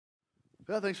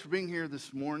Well, thanks for being here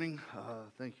this morning.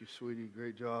 Thank you, sweetie.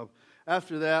 Great job.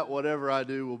 After that, whatever I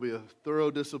do will be a thorough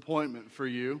disappointment for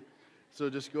you. So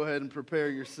just go ahead and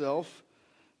prepare yourself.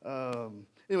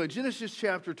 Anyway, Genesis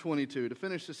chapter 22. To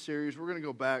finish this series, we're going to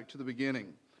go back to the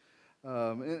beginning.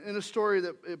 In a story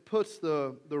that it puts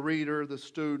the reader, the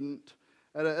student,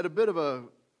 at a bit of a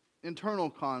internal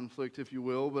conflict, if you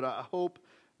will. But I hope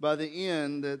by the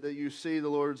end that you see the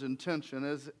Lord's intention,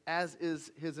 as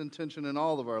is His intention in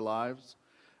all of our lives.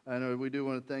 And we do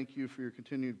want to thank you for your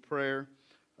continued prayer.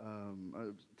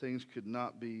 Things could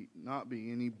not be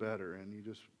any better, and you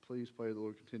just please pray the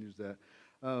Lord continues that.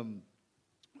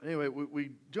 Anyway,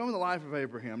 we jump in the life of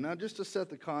Abraham. Now, just to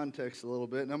set the context a little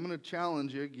bit, and I'm going to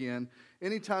challenge you again,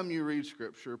 anytime you read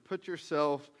Scripture, put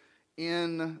yourself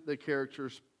in the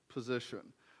character's position.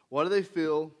 What do they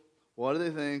feel? What do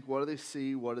they think? What do they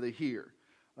see? What do they hear?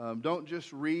 Don't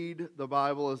just read the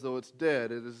Bible as though it's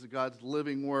dead. It is God's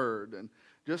living word. And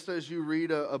just as you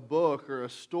read a book or a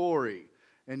story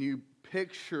and you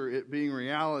picture it being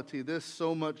reality, this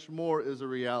so much more is a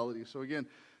reality. So again,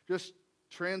 just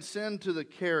transcend to the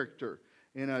character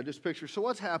and just picture. So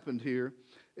what's happened here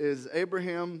is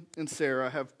Abraham and Sarah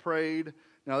have prayed.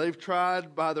 Now they've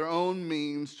tried by their own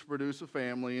means to produce a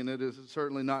family, and it has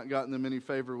certainly not gotten them any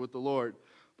favor with the Lord.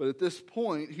 But at this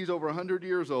point, he's over 100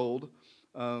 years old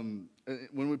when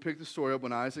we pick the story up,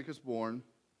 when Isaac is born.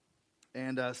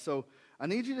 And so I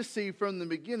need you to see from the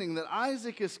beginning that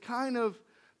Isaac is kind of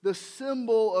the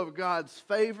symbol of God's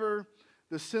favor,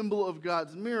 the symbol of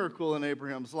God's miracle in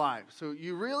Abraham's life. So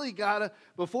you really got to,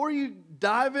 before you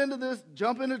dive into this,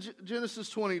 jump into Genesis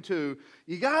 22,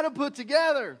 you got to put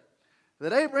together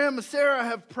that Abraham and Sarah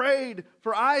have prayed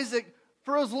for Isaac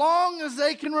for as long as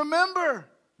they can remember.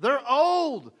 They're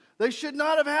old. They should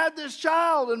not have had this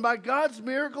child. And by God's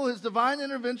miracle, His divine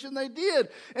intervention, they did.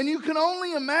 And you can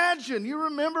only imagine. You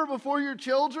remember before your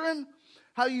children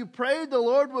how you prayed the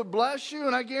Lord would bless you.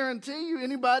 And I guarantee you,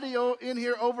 anybody in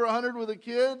here over 100 with a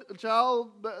kid, a child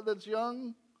that's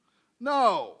young?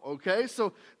 No. Okay,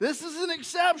 so this is an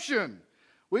exception.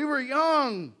 We were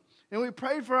young, and we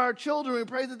prayed for our children. We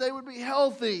prayed that they would be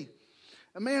healthy.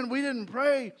 And man, we didn't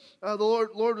pray. The Lord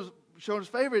was showing His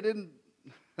favor. It didn't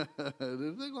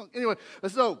take long. Anyway,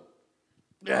 so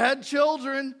you had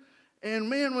children, and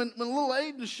man, when little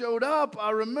Aiden showed up,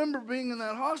 I remember being in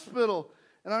that hospital,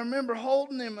 and I remember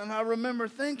holding him, and I remember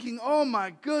thinking, oh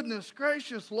my goodness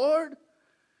gracious, Lord,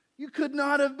 you could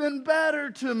not have been better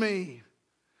to me.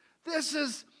 This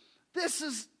is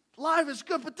life is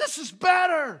good, but this is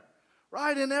better.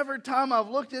 Right, and every time I've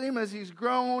looked at him as he's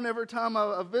grown, every time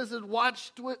I've visited,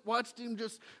 watched him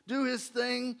just do his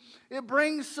thing, it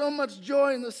brings so much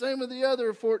joy, and the same with the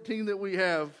other 14 that we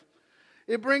have.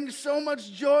 It brings so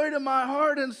much joy to my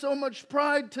heart and so much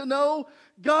pride to know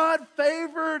God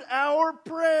favored our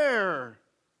prayer.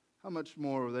 How much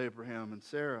more with Abraham and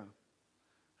Sarah,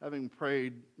 having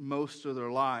prayed most of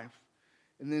their life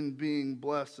and then being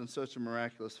blessed in such a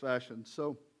miraculous fashion.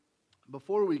 So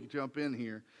before we jump in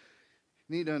here,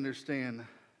 need to understand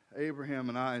Abraham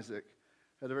and Isaac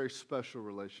had a very special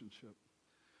relationship.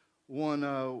 One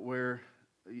where,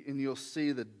 and you'll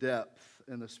see the depth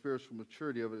and the spiritual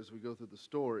maturity of it as we go through the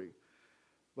story.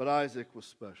 But Isaac was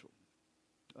special.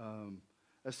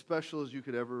 As special as you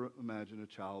could ever imagine a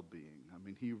child being. I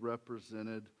mean, he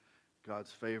represented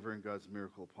God's favor and God's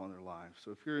miracle upon their lives.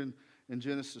 So if you're in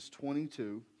Genesis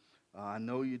 22, I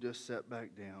know you just sat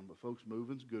back down, but folks,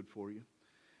 moving's good for you.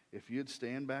 If you'd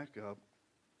stand back up,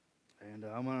 and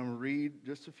I'm going to read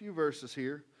just a few verses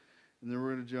here, and then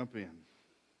we're going to jump in.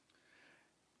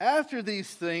 After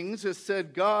these things, it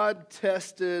said God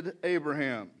tested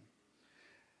Abraham.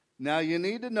 Now you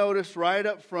need to notice right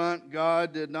up front,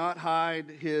 God did not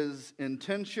hide His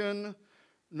intention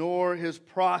nor His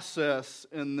process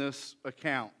in this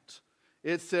account.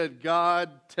 It said God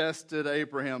tested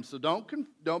Abraham. So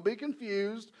don't be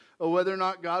confused of whether or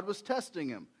not God was testing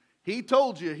him. He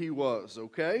told you He was,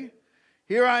 okay?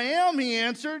 Here I am, he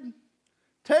answered.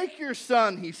 Take your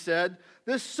son, he said,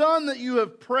 this son that you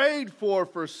have prayed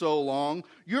for so long,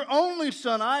 your only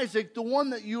son Isaac, the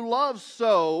one that you love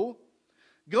so.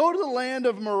 Go to the land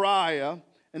of Moriah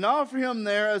and offer him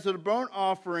there as a burnt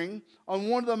offering on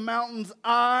one of the mountains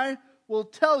I will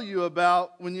tell you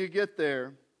about when you get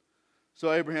there.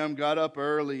 So Abraham got up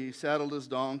early, he saddled his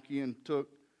donkey and took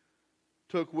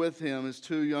with him his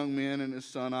 2 young men and his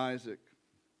son Isaac.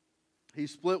 He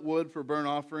split wood for burnt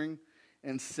offering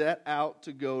and set out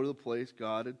to go to the place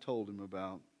God had told him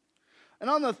about. And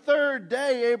on the 3rd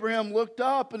day, Abraham looked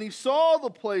up and he saw the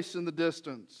place in the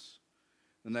distance.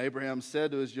 And Abraham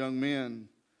said to his young men,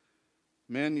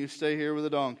 "Men, you stay here with the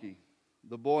donkey.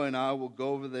 The boy and I will go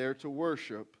over there to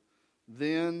worship.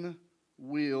 Then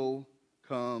we'll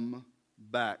come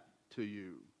back to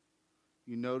you.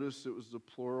 You notice it was the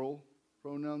plural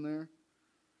pronoun there?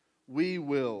 We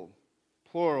will,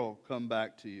 plural, come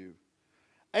back to you.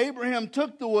 Abraham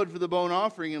took the wood for the burnt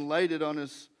offering and laid it on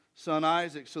his son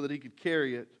Isaac so that he could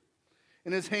carry it.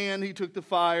 In his hand he took the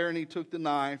fire and he took the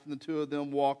knife, and the two of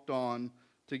them walked on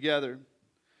together.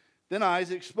 Then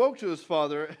Isaac spoke to his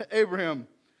father, Abraham,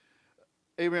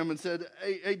 and said,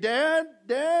 Hey, Dad,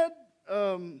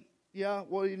 yeah,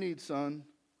 what do you need, son?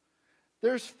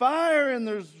 There's fire and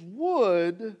there's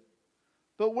wood,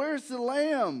 but where's the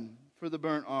lamb for the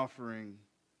burnt offering?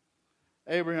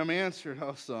 Abraham answered,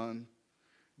 Oh, son,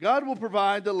 God will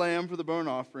provide the lamb for the burnt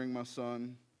offering, my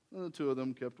son. And the two of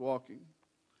them kept walking.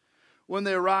 When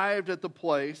they arrived at the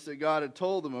place that God had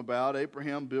told them about,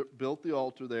 Abraham built the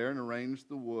altar there and arranged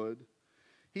the wood.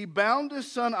 He bound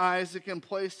his son Isaac and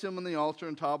placed him on the altar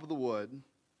on top of the wood.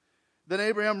 Then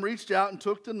Abraham reached out and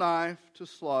took the knife to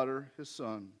slaughter his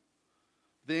son.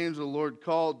 The angel of the Lord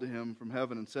called to him from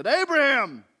heaven and said,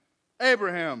 Abraham!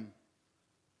 Abraham!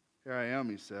 Here I am,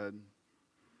 he said.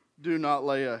 Do not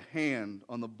lay a hand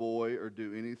on the boy or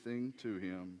do anything to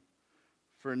him.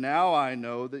 For now I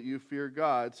know that you fear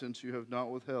God, since you have not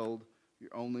withheld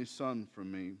your only son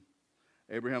from me.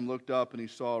 Abraham looked up and he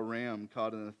saw a ram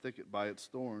caught in a thicket by its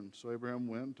thorns. So Abraham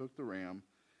went and took the ram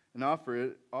and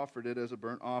offered it as a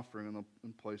burnt offering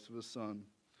in place of his son.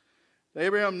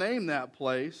 Abraham named that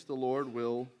place, The Lord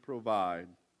Will Provide.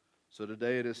 So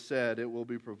today it is said, it will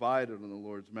be provided on the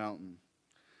Lord's mountain.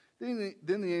 Then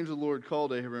the angel of the Lord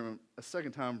called Abraham a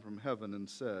second time from heaven and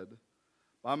said,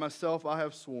 By myself I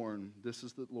have sworn, this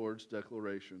is the Lord's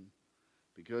declaration.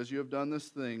 Because you have done this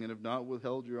thing and have not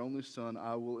withheld your only son,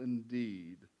 I will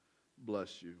indeed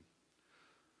bless you.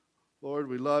 Lord,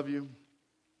 we love you,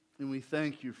 and we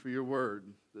thank you for your word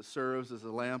that serves as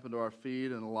a lamp unto our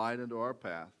feet and a light unto our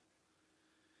path.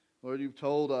 Lord, you've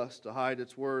told us to hide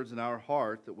its words in our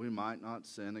heart that we might not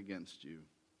sin against you.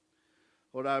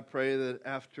 Lord, I pray that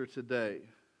after today,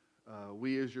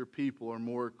 we as your people are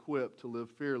more equipped to live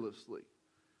fearlessly,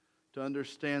 to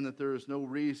understand that there is no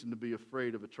reason to be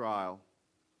afraid of a trial.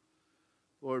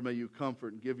 Lord, may you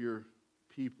comfort and give your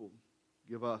people,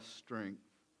 give us strength,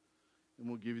 and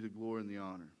we'll give you the glory and the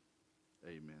honor.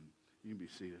 Amen. You can be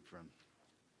seated, friend.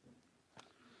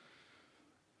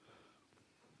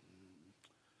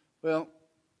 Well,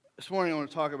 this morning I want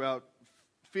to talk about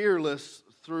fearless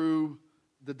through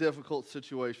the difficult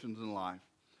situations in life.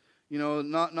 You know,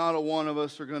 not a one of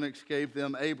us are going to escape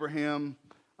them. Abraham,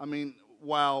 I mean,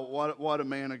 wow, what a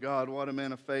man of God, what a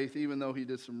man of faith, even though he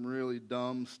did some really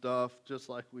dumb stuff, just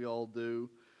like we all do.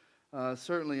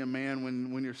 Certainly a man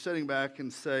when you're sitting back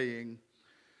and saying,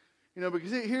 you know,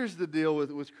 because here's the deal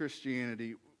with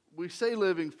Christianity. We say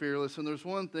living fearless, and there's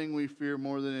one thing we fear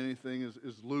more than anything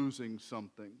is losing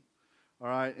something. All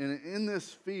right, and in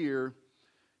this fear,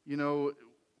 you know,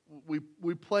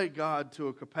 we play God to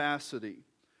a capacity,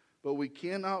 but we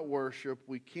cannot worship,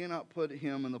 we cannot put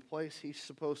him in the place he's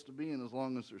supposed to be in as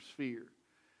long as there's fear.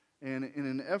 And in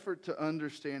an effort to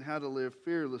understand how to live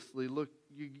fearlessly, look,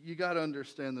 you got to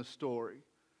understand the story.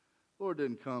 The Lord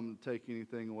didn't come to take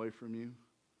anything away from you.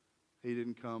 He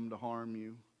didn't come to harm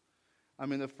you. I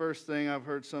mean, the first thing I've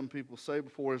heard some people say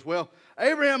before is, well,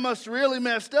 Abraham must have really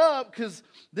messed up because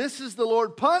this is the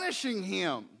Lord punishing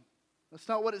him. That's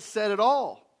not what it said at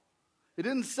all. It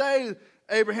didn't say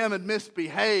Abraham had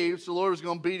misbehaved, so the Lord was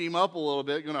going to beat him up a little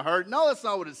bit, going to hurt. No, that's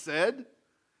not what it said.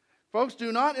 Folks,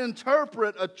 do not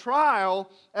interpret a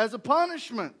trial as a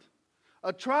punishment.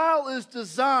 A trial is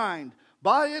designed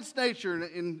by its nature.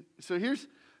 And so here's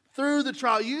through the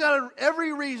trial. You got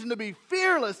every reason to be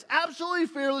fearless, absolutely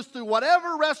fearless through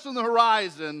whatever rests on the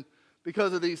horizon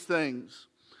because of these things.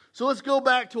 So let's go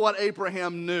back to what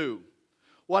Abraham knew.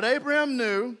 What Abraham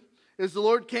knew is the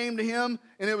Lord came to him,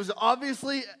 and it was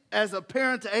obviously as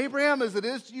apparent to Abraham as it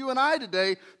is to you and I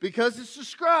today, because it's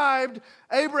described,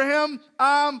 Abraham,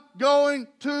 I'm going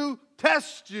to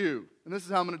test you. And this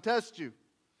is how I'm going to test you.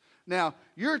 Now,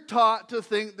 you're taught to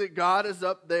think that God is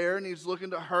up there and he's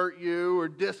looking to hurt you or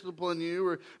discipline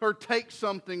you or take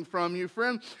something from you.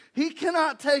 Friend, he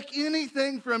cannot take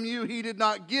anything from you he did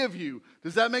not give you.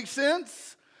 Does that make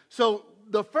sense? So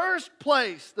the first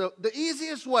place, the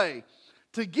easiest way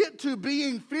to get to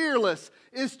being fearless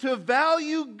is to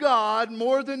value God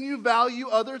more than you value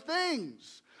other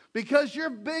things. Because your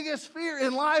biggest fear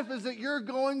in life is that you're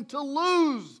going to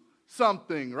lose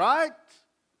something, right?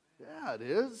 Yeah, it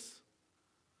is.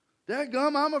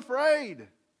 Dadgum, I'm afraid.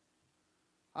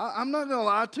 I'm not going to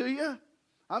lie to you.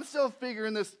 I'm still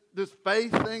figuring this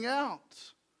faith thing out.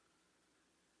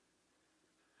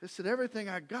 He said, everything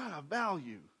I got, I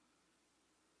value.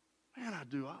 Man, I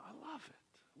do. I love it.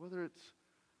 Whether it's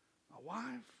my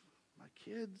wife, my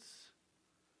kids,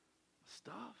 my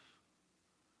stuff.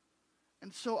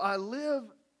 And so I live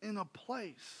in a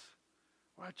place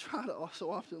where I try to also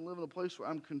often live in a place where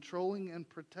I'm controlling and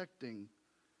protecting.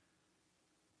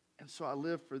 And so I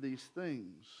live for these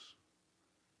things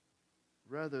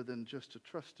rather than just to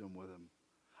trust Him with them.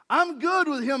 I'm good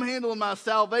with Him handling my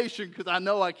salvation because I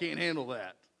know I can't handle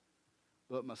that.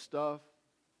 But my stuff,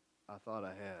 I thought I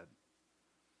had.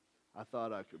 I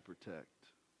thought I could protect.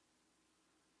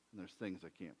 And there's things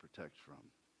I can't protect from.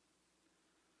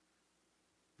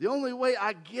 The only way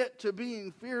I get to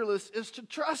being fearless is to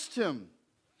trust Him.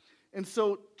 And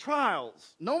so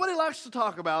trials, nobody likes to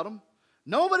talk about them.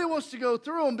 Nobody wants to go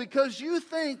through them because you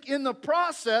think in the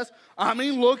process,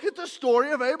 look at the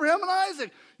story of Abraham and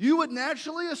Isaac. You would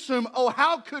naturally assume,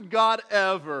 how could God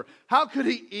ever? How could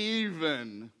He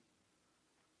even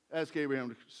ask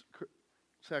Abraham to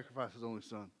sacrifice his only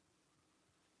son?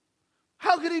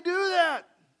 How could He do that?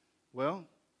 Well,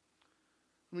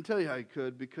 let me tell you how He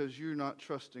could, because you're not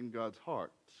trusting God's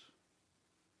heart.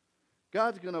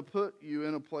 God's going to put you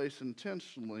in a place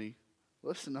intentionally.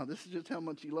 Listen now, this is just how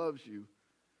much He loves you.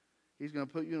 He's going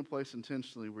to put you in a place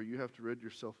intentionally where you have to rid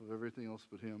yourself of everything else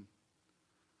but Him.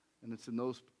 And it's in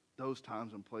those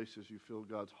times and places you feel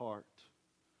God's heart.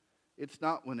 It's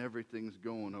not when everything's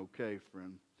going okay,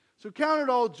 friend. So count it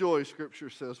all joy, Scripture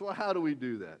says. Well, how do we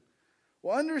do that?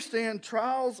 Well, understand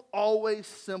trials always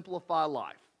simplify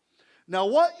life. Now,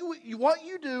 what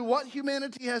you do, what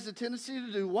humanity has a tendency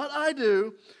to do, what I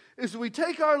do, is we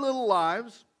take our little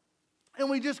lives and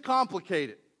we just complicate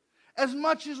it as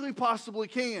much as we possibly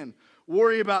can.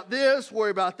 Worry about this,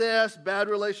 worry about this, bad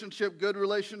relationship, good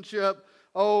relationship,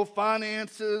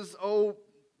 finances,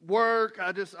 work,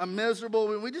 I'm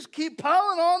miserable. And we just keep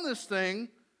piling on this thing,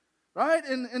 right?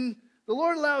 And the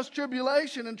Lord allows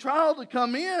tribulation and trial to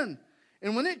come in.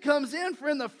 And when it comes in,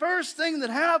 friend, the first thing that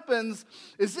happens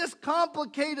is this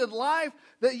complicated life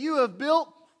that you have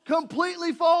built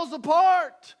completely falls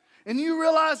apart. And you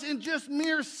realize in just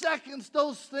mere seconds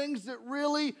those things that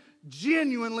really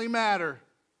genuinely matter.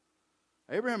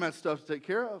 Abraham had stuff to take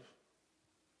care of.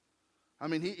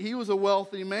 He was a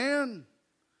wealthy man.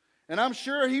 And I'm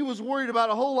sure he was worried about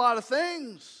a whole lot of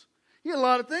things. He had a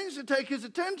lot of things to take his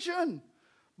attention.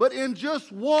 But in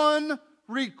just one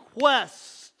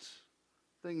request,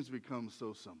 things become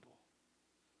so simple.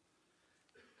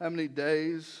 How many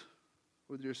days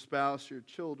with your spouse, your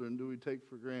children, do we take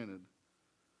for granted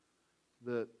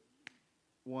that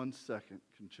 1 second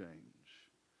can change?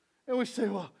 And we say,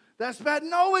 well, that's bad.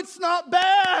 No, it's not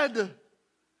bad.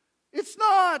 It's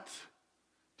not.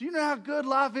 Do you know how good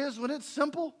life is when it's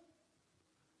simple?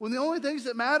 When the only things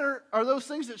that matter are those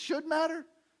things that should matter?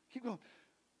 Keep going.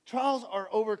 Trials are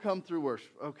overcome through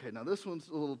worship. Okay, now this one's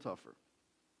a little tougher.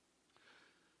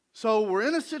 So we're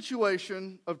in a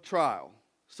situation of trial.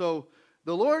 So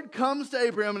the Lord comes to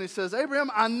Abraham and He says,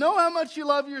 Abraham, I know how much you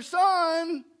love your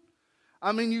son.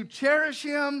 You cherish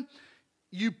him.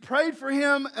 You prayed for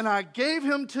him, and I gave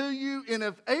him to you. And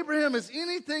if Abraham is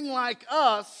anything like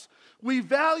us, we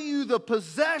value the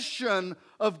possession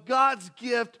of God's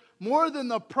gift more than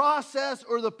the process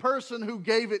or the person who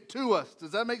gave it to us.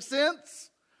 Does that make sense?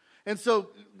 And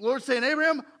so the Lord's saying,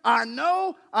 Abraham, I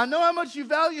know how much you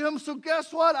value him, so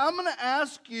guess what? I'm going to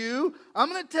ask you, I'm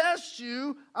going to test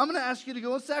you, I'm going to ask you to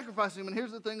go and sacrifice him. And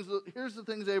here's the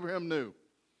things Abraham knew.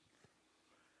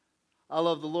 I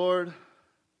love the Lord,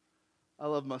 I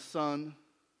love my son,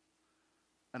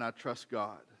 and I trust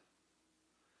God.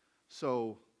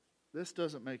 So this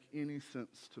doesn't make any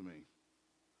sense to me.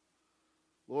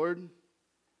 Lord,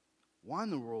 why in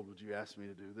the world would you ask me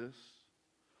to do this?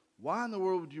 Why in the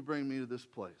world would you bring me to this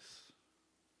place?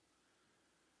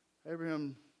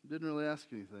 Abraham didn't really ask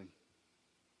anything.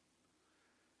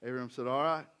 Abraham said, all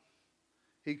right.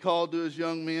 He called to his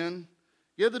young men,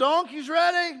 get the donkeys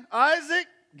ready. Isaac,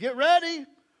 get ready.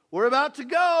 We're about to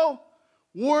go.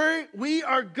 We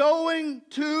are going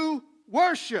to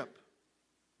worship.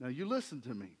 Now you listen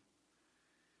to me.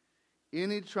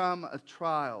 Anytime a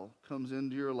trial comes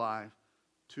into your life,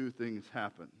 two things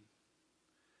happen.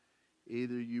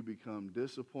 Either you become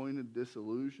disappointed,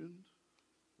 disillusioned,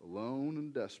 alone,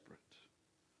 and desperate,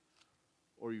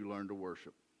 or you learn to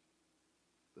worship.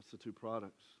 That's the two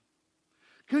products.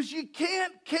 Because you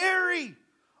can't carry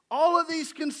all of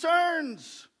these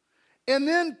concerns and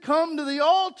then come to the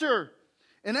altar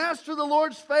and ask for the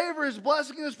Lord's favor, His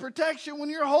blessing, His protection when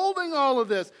you're holding all of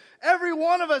this. Every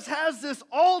one of us has this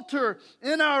altar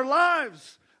in our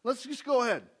lives. Let's just go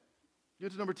ahead.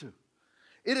 Get to number 2.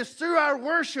 It is through our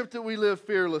worship that we live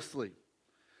fearlessly.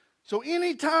 So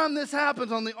anytime this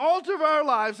happens on the altar of our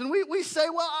lives, and we say,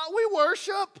 well, we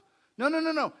worship.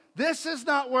 No. This is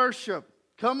not worship.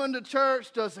 Coming to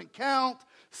church doesn't count.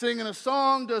 Singing a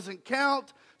song doesn't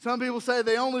count. Some people say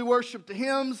they only worship the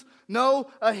hymns.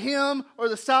 No, a hymn or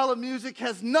the style of music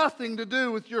has nothing to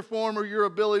do with your form or your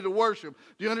ability to worship.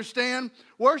 Do you understand?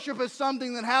 Worship is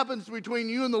something that happens between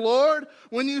you and the Lord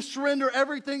when you surrender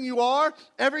everything you are,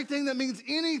 everything that means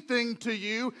anything to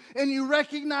you, and you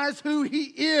recognize who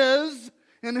He is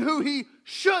and who He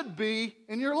should be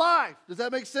in your life. Does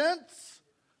that make sense?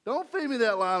 Don't feed me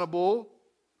that line of bull.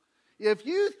 If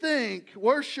you think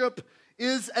worship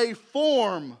is a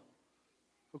form,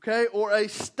 okay, or a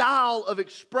style of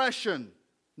expression,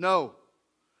 no.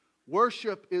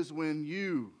 Worship is when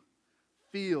you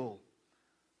feel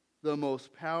the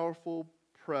most powerful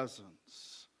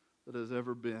presence that has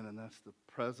ever been, and that's the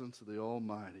presence of the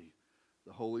Almighty,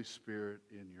 the Holy Spirit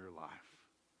in your life.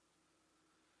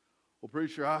 Well,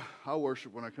 preacher, I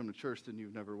worship when I come to church, then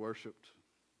you've never worshiped.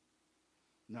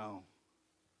 No.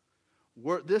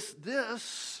 This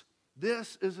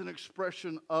is an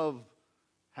expression of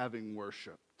having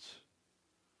worshiped.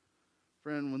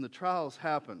 Friend, when the trials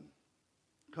happen,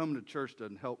 coming to church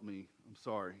doesn't help me. I'm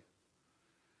sorry.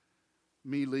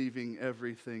 Me leaving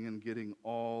everything and getting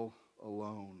all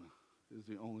alone is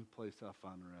the only place I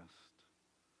find rest.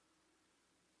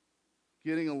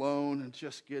 Getting alone and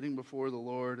just getting before the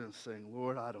Lord and saying,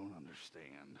 Lord, I don't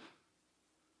understand.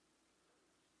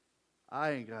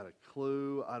 I ain't got a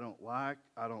clue. I don't like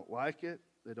it.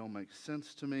 They don't make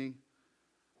sense to me.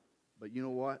 But you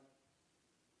know what?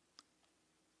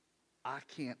 I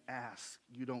can't ask.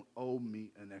 You don't owe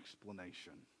me an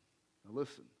explanation. Now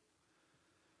listen.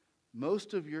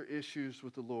 Most of your issues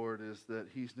with the Lord is that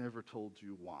He's never told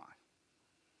you why.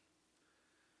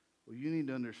 Well, you need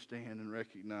to understand and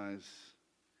recognize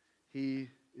He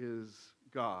is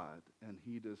God and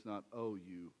He does not owe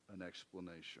you an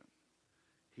explanation.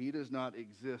 He does not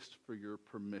exist for your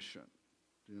permission.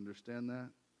 Do you understand that?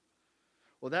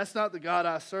 Well, that's not the God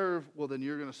I serve. Well, then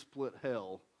you're going to split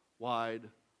hell wide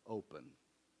open.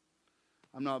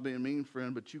 I'm not being mean,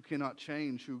 friend, but you cannot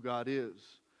change who God is.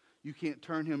 You can't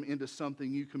turn Him into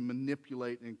something you can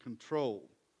manipulate and control.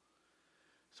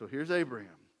 So here's Abraham.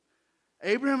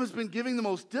 Abraham has been given the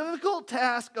most difficult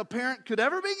task a parent could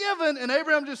ever be given, and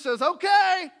Abraham just says,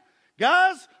 okay,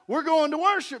 guys, we're going to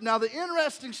worship. Now, the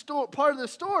interesting part of the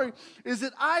story is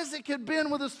that Isaac had been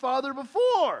with his father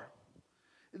before.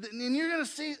 And you're going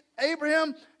to see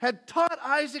Abraham had taught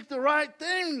Isaac the right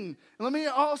thing. And let me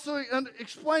also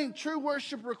explain, true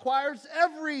worship requires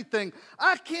everything.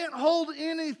 I can't hold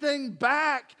anything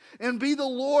back and be the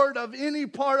Lord of any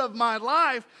part of my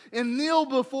life and kneel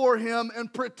before Him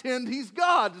and pretend He's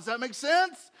God. Does that make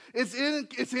sense? It's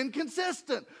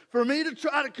inconsistent. For me to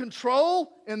try to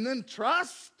control and then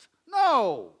trust?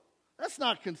 No, that's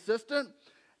not consistent.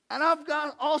 And I've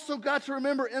also got to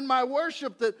remember in my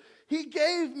worship that He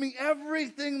gave me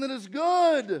everything that is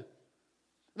good.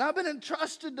 And I've been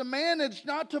entrusted to manage,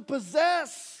 not to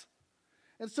possess.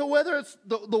 And so whether it's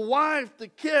the wife, the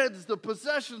kids, the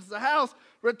possessions, the house,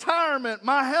 retirement,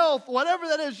 my health, whatever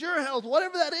that is, your health,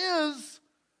 whatever that is,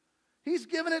 He's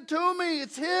given it to me.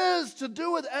 It's His to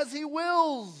do with as He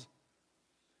wills.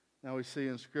 Now we see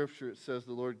in Scripture it says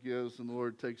the Lord gives and the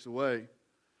Lord takes away.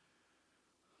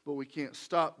 But we can't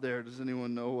stop there. Does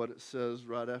anyone know what it says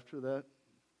right after that?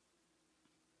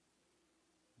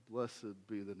 Blessed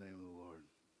be the name of the Lord.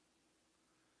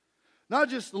 Not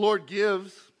just the Lord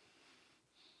gives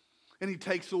and He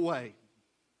takes away,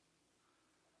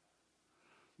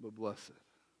 but blessed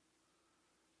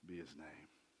be His name.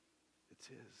 It's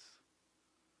His.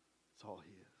 It's all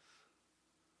His.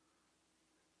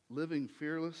 Living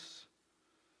fearless.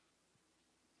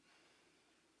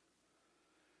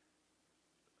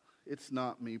 It's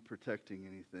not me protecting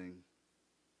anything.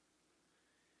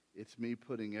 It's me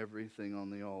putting everything on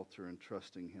the altar and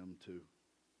trusting Him too.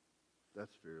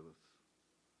 That's fearless.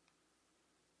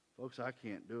 Folks, I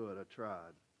can't do it. I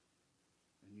tried.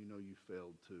 And you know you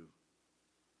failed too.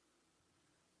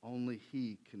 Only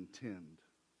He can tend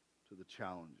to the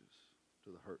challenges,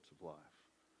 to the hurts of life.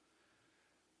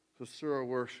 So through our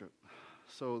worship,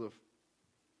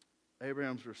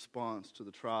 Abraham's response to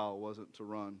the trial wasn't to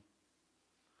run.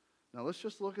 Now let's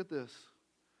just look at this.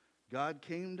 God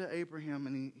came to Abraham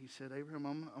and he said, Abraham,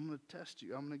 I'm going to test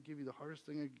you. I'm going to give you the hardest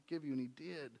thing I could give you. And He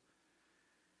did.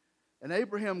 And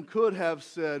Abraham could have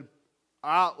said,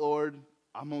 all right, Lord,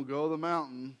 I'm going to go to the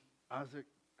mountain. Isaac,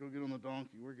 go get on the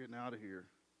donkey. We're getting out of here.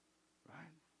 Right?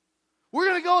 We're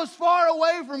going to go as far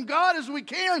away from God as we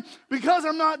can because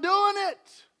I'm not doing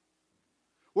it.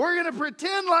 We're going to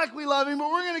pretend like we love him, but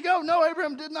we're going to go. No,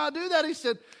 Abraham did not do that. He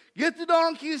said, get the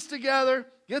donkeys together,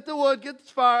 get the wood, get the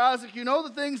fire. Isaac, you know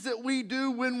the things that we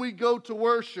do when we go to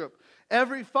worship.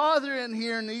 Every father in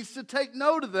here needs to take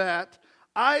note of that.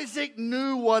 Isaac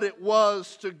knew what it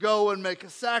was to go and make a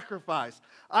sacrifice.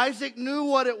 Isaac knew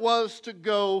what it was to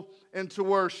go and to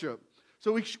worship.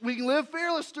 So we can live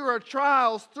fearless through our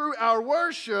trials, through our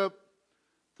worship,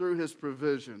 through his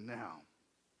provision. Now,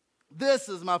 this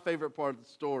is my favorite part of the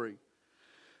story.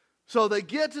 So they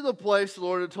get to the place the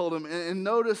Lord had told them, and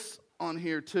notice on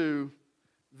here too,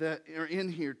 that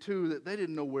they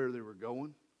didn't know where they were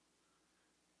going.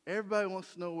 Everybody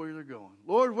wants to know where they're going.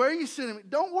 Lord, where are you sending me?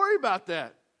 Don't worry about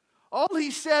that. All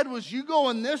he said was, you go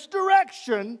in this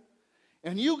direction,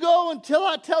 and you go until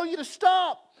I tell you to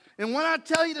stop. And when I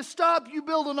tell you to stop, you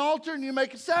build an altar and you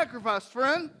make a sacrifice,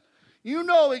 friend. You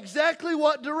know exactly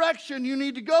what direction you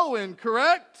need to go in,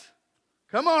 correct?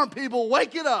 Come on, people,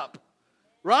 wake it up.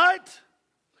 Right?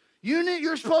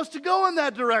 You're supposed to go in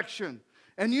that direction.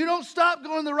 And you don't stop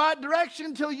going the right direction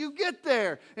until you get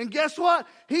there. And guess what?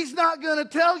 He's not going to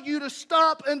tell you to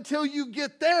stop until you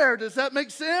get there. Does that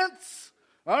make sense?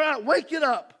 All right, wake it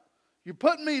up. You're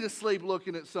putting me to sleep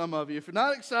looking at some of you. If you're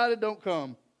not excited, don't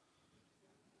come.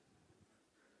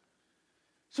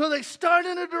 So they start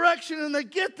in a direction and they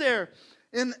get there.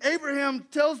 And Abraham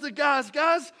tells the guys,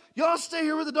 y'all stay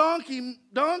here with the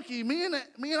donkey. Me and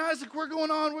Isaac, we're going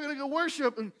to go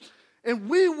worship, and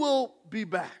we will be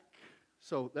back.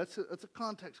 So that's a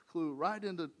context clue right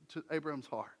into Abraham's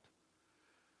heart.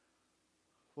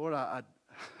 Lord,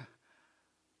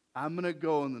 I'm going to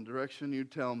go in the direction you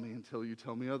tell me until you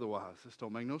tell me otherwise. This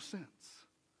don't make no sense.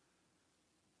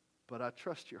 But I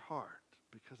trust your heart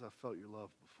because I felt your love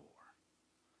before.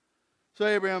 So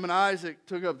Abraham and Isaac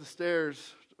took up the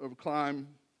stairs of climb.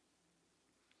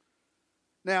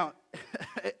 Now,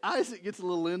 Isaac gets a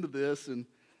little into this. And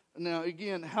now,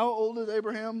 again, how old is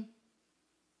Abraham?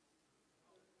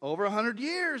 Over 100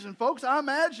 years. And folks, I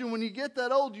imagine when you get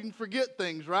that old, you can forget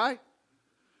things, right?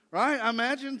 Right? I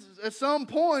imagine at some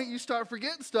point you start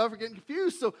forgetting stuff or getting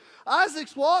confused. So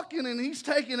Isaac's walking and he's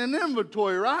taking an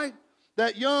inventory, right?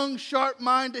 That young, sharp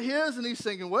mind of his, and he's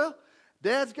thinking, well,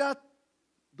 Dad's got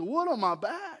the wood on my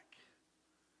back.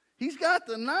 He's got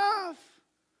the knife,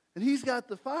 and he's got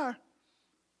the fire.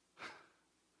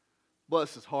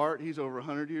 Bless his heart, he's over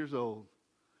 100 years old.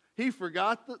 He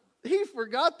forgot the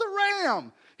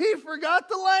ram. He forgot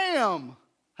the lamb.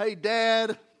 Hey,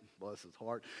 Dad. Bless his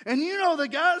heart. And you know, the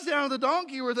guys down on the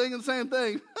donkey were thinking the same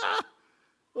thing.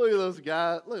 Look at those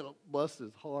guys. Look at him. Bless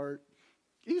his heart.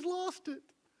 He's lost it.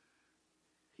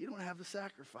 He don't have the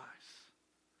sacrifice.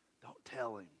 Don't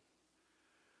tell him.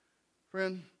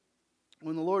 Friend,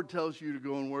 when the Lord tells you to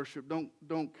go and worship,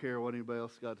 don't care what anybody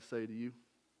else got to say to you.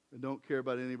 And don't care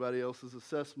about anybody else's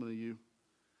assessment of you.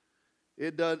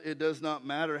 It does not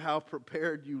matter how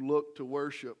prepared you look to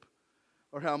worship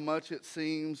or how much it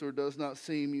seems or does not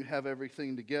seem you have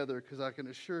everything together, because I can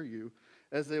assure you,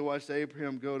 as they watched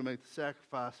Abraham go to make the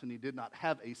sacrifice and he did not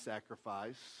have a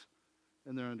sacrifice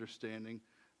in their understanding,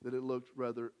 that it looked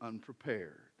rather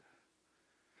unprepared.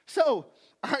 So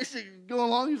Isaac going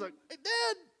along, he's like, hey,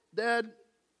 Dad,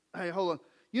 hey, hold on.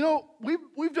 You know,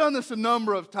 we've done this a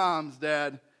number of times,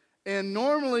 Dad, and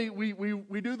normally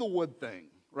we do the wood thing,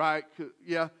 right?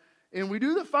 Yeah, and we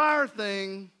do the fire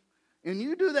thing, and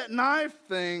you do that knife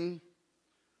thing,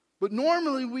 but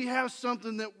normally we have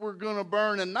something that we're going to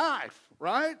burn a knife,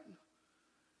 right?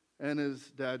 And his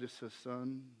dad just says,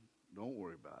 son, don't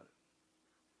worry about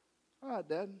it. All right,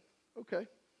 Dad, okay,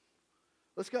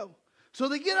 let's go. So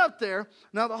they get up there.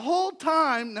 Now the whole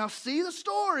time, now see the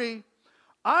story,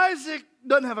 Isaac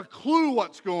doesn't have a clue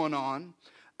what's going on.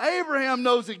 Abraham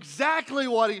knows exactly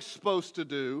what he's supposed to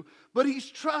do, but he's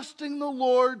trusting the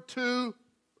Lord to.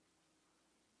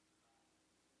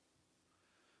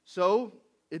 So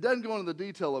it doesn't go into the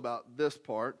detail about this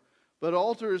part, but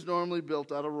altar is normally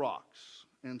built out of rocks.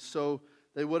 And so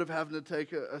they would have had to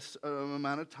take an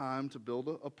amount of time to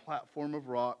build a platform of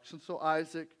rocks. And so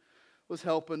Isaac was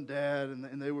helping Dad,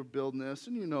 and they were building this.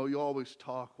 And you know, you always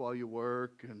talk while you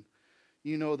work, and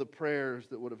you know the prayers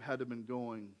that would have had to have been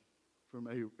going from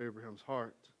Abraham's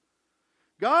heart.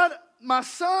 God, my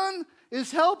son is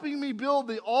helping me build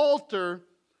the altar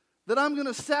that I'm going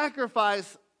to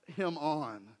sacrifice him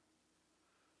on.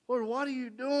 Lord, what are you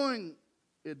doing?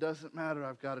 It doesn't matter.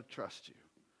 I've got to trust you.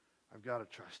 I've got to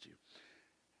trust you.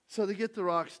 So they get the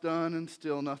rocks done, and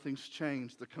still nothing's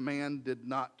changed. The command did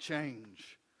not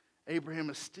change. Abraham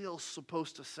is still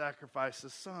supposed to sacrifice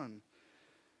his son.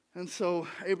 And so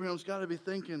Abraham's got to be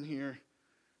thinking here,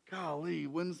 golly,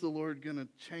 when's the Lord going to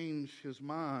change his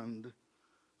mind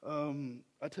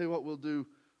I tell you what we'll do.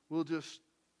 We'll just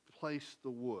place the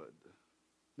wood.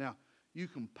 Now, you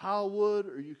can pile wood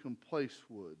or you can place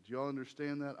wood. Do y'all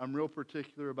understand that? I'm real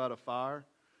particular about a fire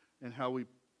and how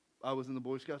I was in the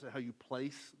Boy Scouts, how you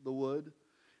place the wood.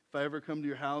 If I ever come to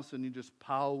your house and you just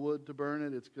pile wood to burn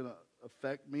it, it's going to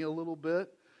affect me a little bit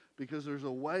because there's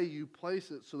a way you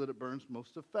place it so that it burns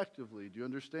most effectively. Do you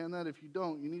understand that? If you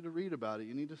don't, you need to read about it.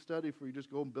 You need to study before you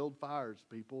just go and build fires,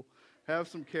 people. Have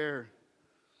some care.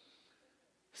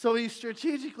 So he's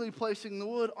strategically placing the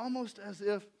wood almost as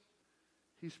if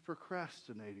he's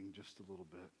procrastinating just a little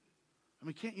bit. I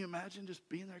mean, can't you imagine just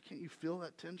being there? Can't you feel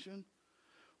that tension?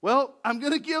 Well, I'm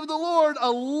going to give the Lord a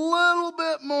little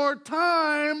bit more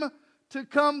time to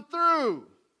come through.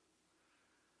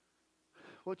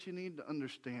 What you need to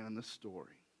understand in this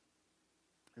story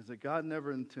is that God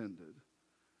never intended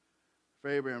for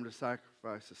Abraham to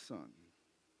sacrifice his son.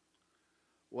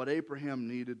 What Abraham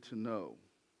needed to know,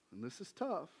 and this is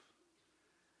tough,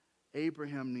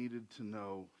 Abraham needed to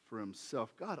know for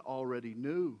himself. God already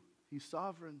knew. He's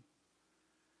sovereign.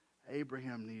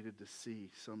 Abraham needed to see.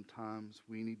 Sometimes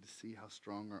we need to see how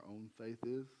strong our own faith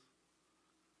is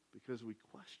because we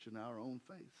question our own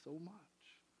faith so much.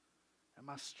 Am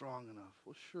I strong enough?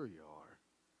 Well, sure you are.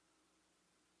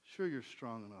 Sure you're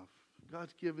strong enough.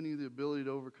 God's given you the ability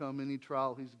to overcome any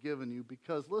trial he's given you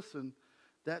because, listen,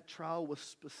 that trial was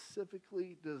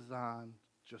specifically designed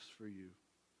just for you.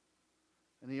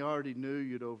 And he already knew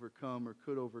you'd overcome or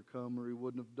could overcome or he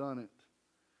wouldn't have done it.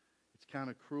 It's kind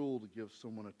of cruel to give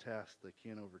someone a task they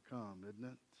can't overcome, isn't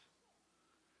it?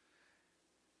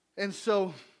 And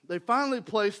so they finally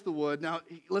placed the wood. Now,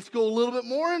 let's go a little bit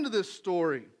more into this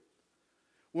story.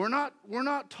 We're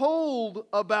not told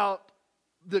about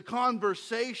the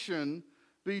conversation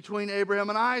between Abraham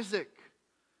and Isaac.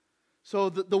 So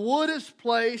the wood is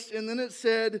placed, and then it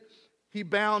said he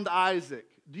bound Isaac.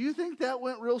 Do you think that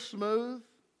went real smooth?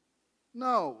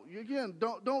 No. Again,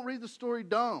 don't read the story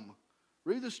dumb.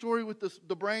 Read the story with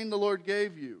the brain the Lord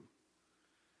gave you.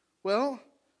 Well,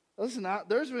 listen,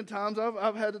 there's been times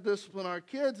I've had to discipline our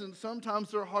kids, and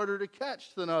sometimes they're harder to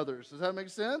catch than others. Does that make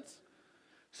sense?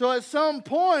 So at some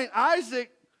point, Isaac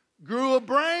grew a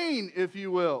brain, if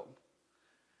you will.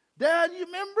 Dad, you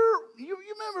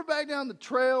remember back down the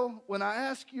trail when I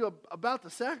asked you about the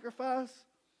sacrifice?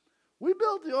 We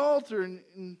built the altar,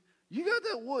 and you got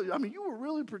that wood. I mean, you were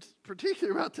really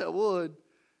particular about that wood.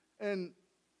 And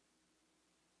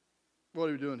what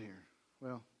are you doing here?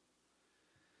 Well,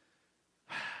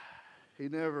 he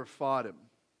never fought him.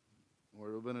 Or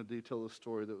it would have been a detail of the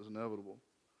story that was inevitable.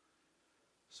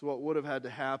 So what would have had to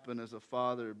happen as a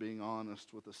father being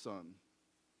honest with a son?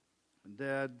 And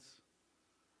dads,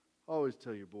 always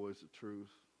tell your boys the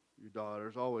truth. Your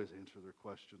daughters, always answer their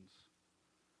questions.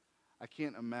 I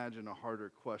can't imagine a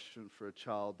harder question for a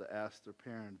child to ask their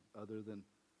parent other than,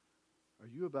 are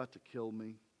you about to kill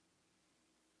me?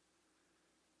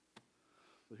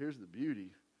 But here's the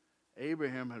beauty.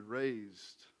 Abraham had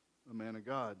raised a man of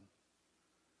God.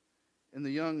 And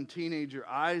the young teenager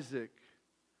Isaac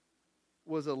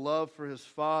was a love for his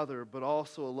father, but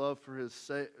also a love for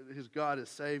his God as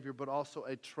Savior, but also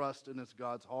a trust in his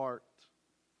God's heart.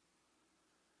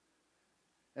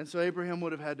 And so Abraham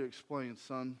would have had to explain,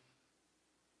 son,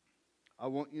 I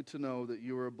want you to know that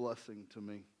you are a blessing to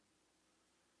me.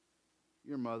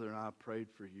 Your mother and I prayed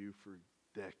for you for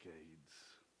decades.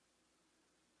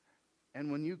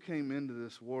 And when you came into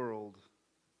this world,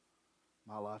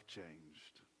 my life changed.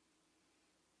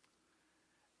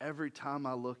 Every time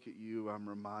I look at you, I'm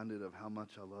reminded of how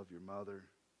much I love your mother,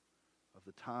 of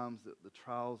the times, the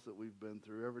trials that we've been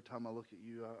through. Every time I look at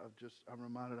you, I'm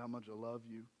reminded how much I love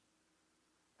you.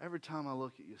 Every time I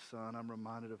look at you, son, I'm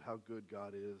reminded of how good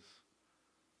God is.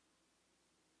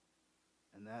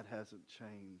 And that hasn't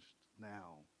changed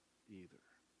now either.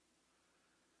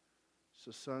 So,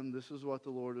 son, this is what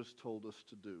the Lord has told us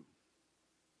to do.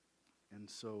 And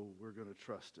so we're going to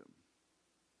trust him.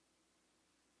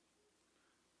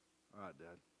 All right,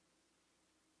 Dad.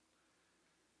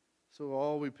 So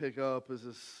all we pick up is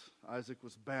this: Isaac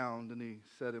was bound and he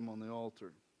set him on the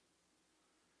altar.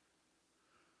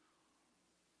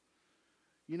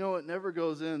 You know, it never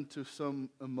goes into some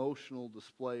emotional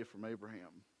display from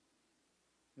Abraham.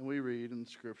 And we read in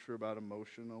Scripture about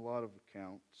emotion, a lot of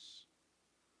accounts.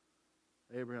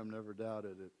 Abraham never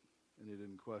doubted it, and he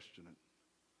didn't question it.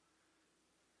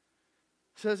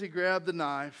 It says he grabbed the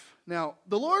knife. Now,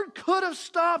 the Lord could have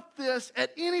stopped this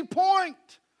at any point.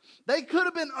 They could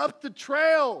have been up the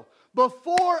trail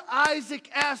before Isaac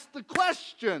asked the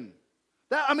question.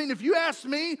 If you ask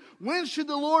me, when should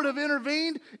the Lord have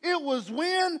intervened? It was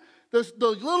when the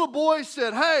little boy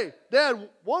said, hey, Dad,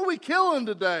 what are we killing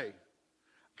today?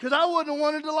 Because I wouldn't have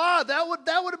wanted to lie. That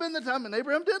would have been the time. And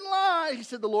Abraham didn't lie. He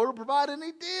said the Lord will provide, and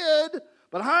he did.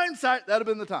 But hindsight, that would have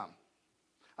been the time.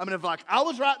 I mean, if I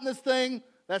was writing this thing,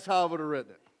 that's how I would have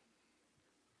written it.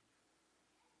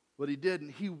 But he didn't.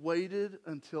 He waited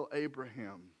until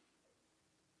Abraham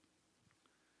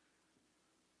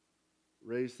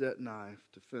raised that knife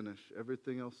to finish.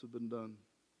 Everything else had been done.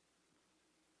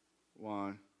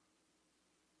 Why?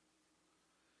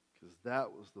 Because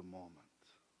that was the moment.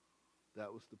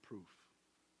 That was the proof.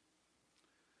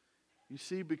 You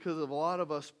see, because of a lot of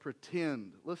us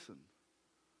pretend, listen,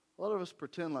 a lot of us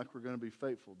pretend like we're going to be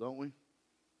faithful, don't we?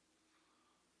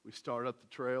 We start up the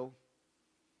trail.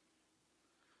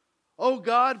 Oh,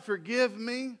 God, forgive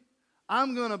me.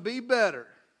 I'm going to be better.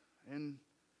 And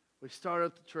we start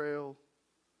up the trail,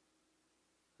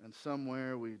 and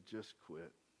somewhere we just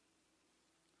quit.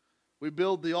 We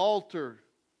build the altar,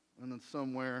 and then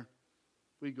somewhere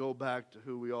we go back to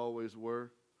who we always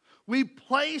were. We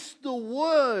place the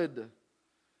wood,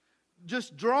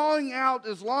 just drawing out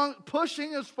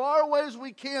pushing as far away as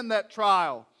we can that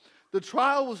trial. The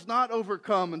trial was not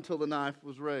overcome until the knife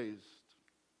was raised.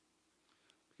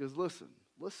 Because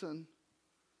listen,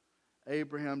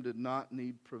 Abraham did not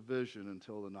need provision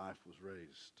until the knife was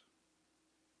raised.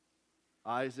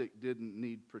 Isaac didn't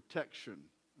need protection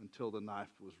until the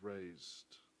knife was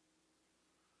raised.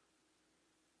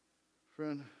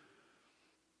 Friend,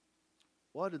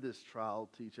 what did this trial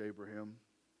teach Abraham?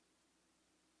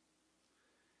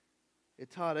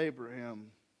 It taught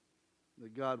Abraham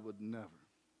that God would never.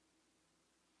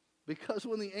 Because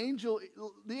when the angel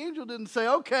didn't say,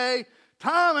 okay,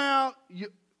 time out,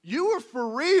 you were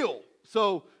for real,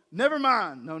 so never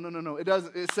mind. No. It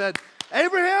doesn't. It said,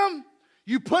 Abraham,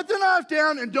 you put the knife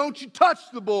down and don't you touch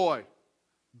the boy.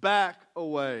 Back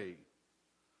away.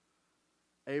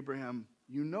 Abraham,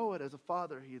 you know it, as a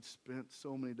father, he had spent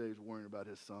so many days worrying about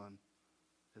his son,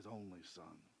 his only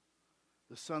son,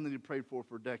 the son that he prayed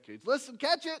for decades. Listen,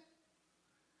 catch it.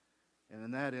 And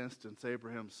in that instance,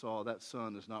 Abraham saw that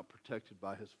son is not protected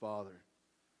by his father.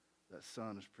 That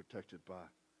son is protected by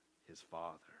his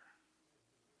father.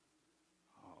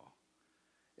 Oh.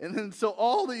 And then so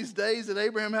all these days that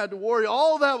Abraham had to worry,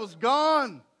 all that was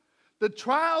gone. The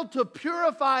trial to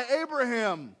purify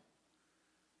Abraham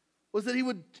was that he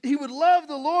would love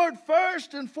the Lord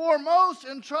first and foremost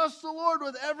and trust the Lord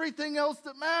with everything else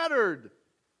that mattered.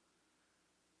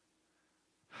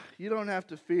 You don't have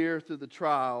to fear through the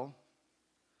trial.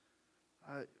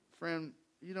 Friend,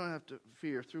 you don't have to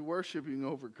fear. Through worship you can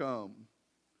overcome.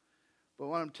 But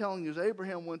what I'm telling you is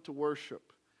Abraham went to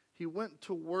worship. He went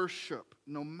to worship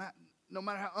no matter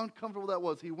how uncomfortable that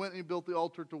was. He went and he built the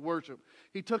altar to worship.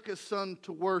 He took his son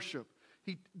to worship.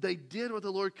 They did what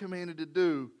the Lord commanded to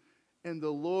do. And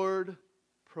the Lord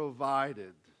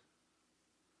provided.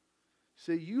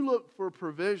 See, you look for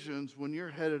provisions when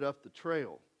you're headed up the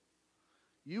trail.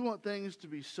 You want things to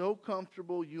be so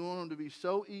comfortable. You want them to be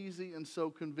so easy and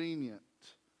so convenient.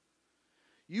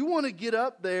 You want to get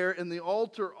up there and the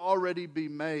altar already be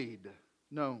made.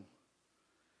 No.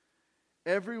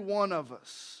 Every one of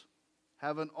us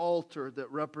have an altar that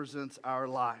represents our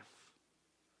life.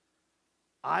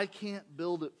 I can't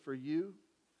build it for you,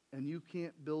 and you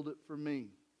can't build it for me.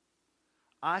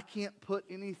 I can't put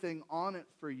anything on it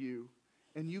for you,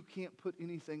 and you can't put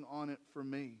anything on it for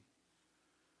me.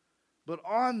 But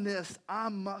on this, I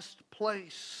must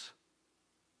place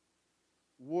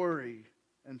worry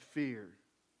and fear.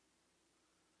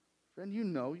 Friend, you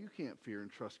know you can't fear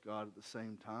and trust God at the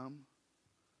same time.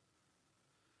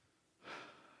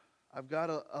 I've got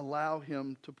to allow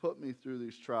Him to put me through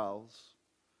these trials.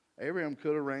 Abraham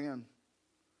could have ran.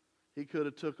 He could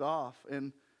have took off.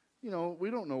 And,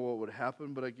 we don't know what would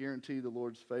happen, but I guarantee the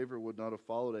Lord's favor would not have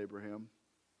followed Abraham.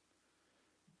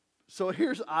 So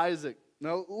here's Isaac.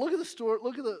 Now, look at the story.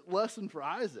 Look at the lesson for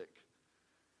Isaac.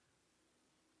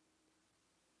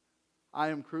 I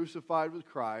am crucified with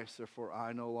Christ, therefore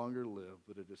I no longer live,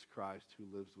 but it is Christ who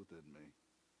lives within me.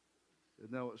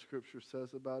 Isn't that what Scripture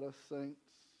says about us, saints?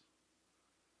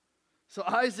 So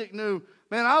Isaac knew,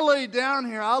 man, I laid down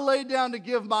here. I laid down to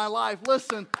give my life.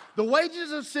 Listen, the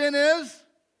wages of sin is,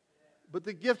 but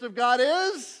the gift of God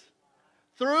is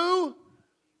through,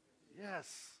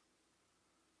 yes.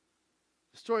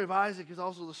 The story of Isaac is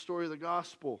also the story of the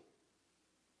gospel.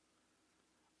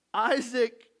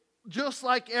 Isaac, just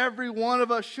like every one of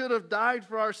us, should have died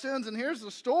for our sins. And here's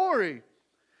the story.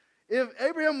 If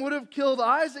Abraham would have killed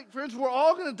Isaac, friends, we're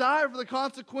all going to die for the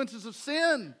consequences of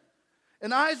sin.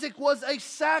 And Isaac was a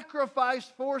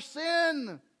sacrifice for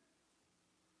sin.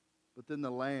 But then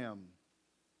the ram,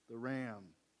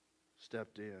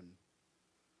 stepped in.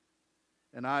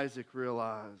 And Isaac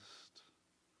realized,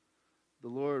 the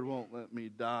Lord won't let me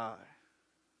die.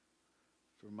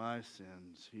 For my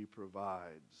sins, He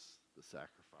provides the sacrifice.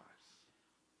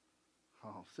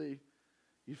 Oh, see,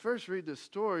 you first read this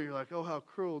story, you're like, oh, how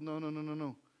cruel.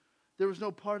 No. There was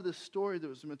no part of this story that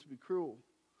was meant to be cruel.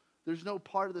 There's no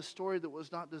part of the story that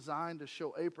was not designed to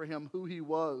show Abraham who he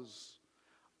was,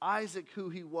 Isaac who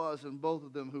he was, and both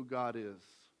of them who God is.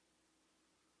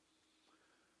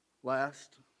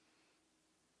 Last,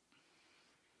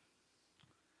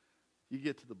 you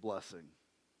get to the blessing.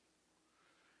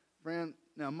 Friend,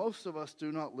 now most of us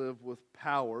do not live with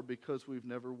power because we've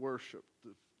never worshiped.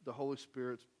 The Holy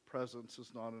Spirit's presence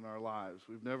is not in our lives.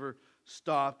 We've never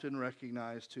stopped and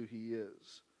recognized who He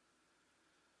is.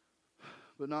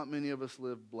 But not many of us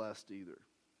live blessed either.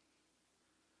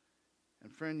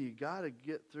 And friend, you got to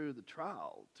get through the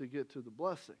trial to get to the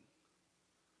blessing.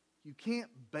 You can't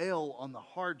bail on the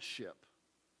hardship.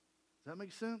 Does that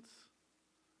make sense?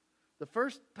 The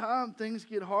first time things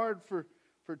get hard for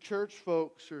church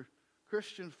folks or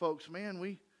Christian folks, man,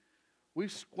 we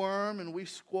squirm and we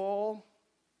squall.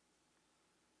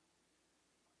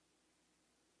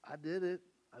 I did it.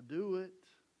 I do it.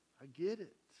 I get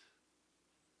it.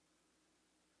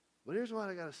 But here's what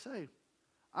I got to say.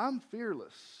 I'm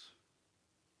fearless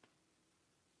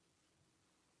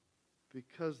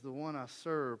because the one I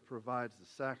serve provides the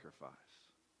sacrifice.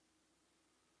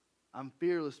 I'm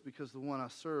fearless because the one I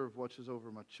serve watches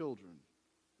over my children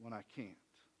when I can't.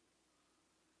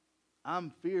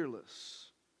 I'm fearless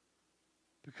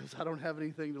because I don't have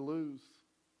anything to lose.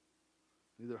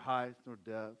 Neither height nor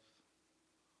depth.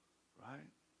 Right?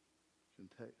 Can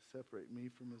separate me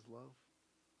from His love.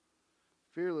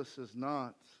 Fearless is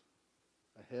not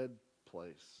a head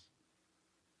place.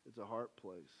 It's a heart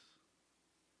place.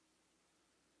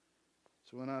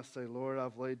 So when I say, Lord,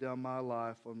 I've laid down my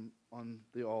life on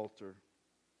the altar,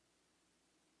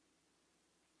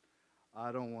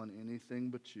 I don't want anything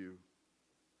but You.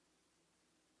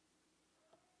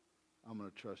 I'm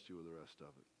going to trust You with the rest of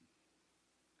it.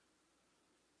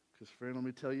 Because, friend, let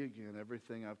me tell you again,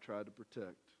 everything I've tried to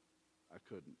protect, I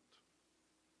couldn't.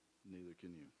 Neither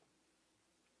can you.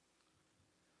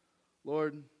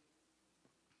 Lord,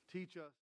 teach us.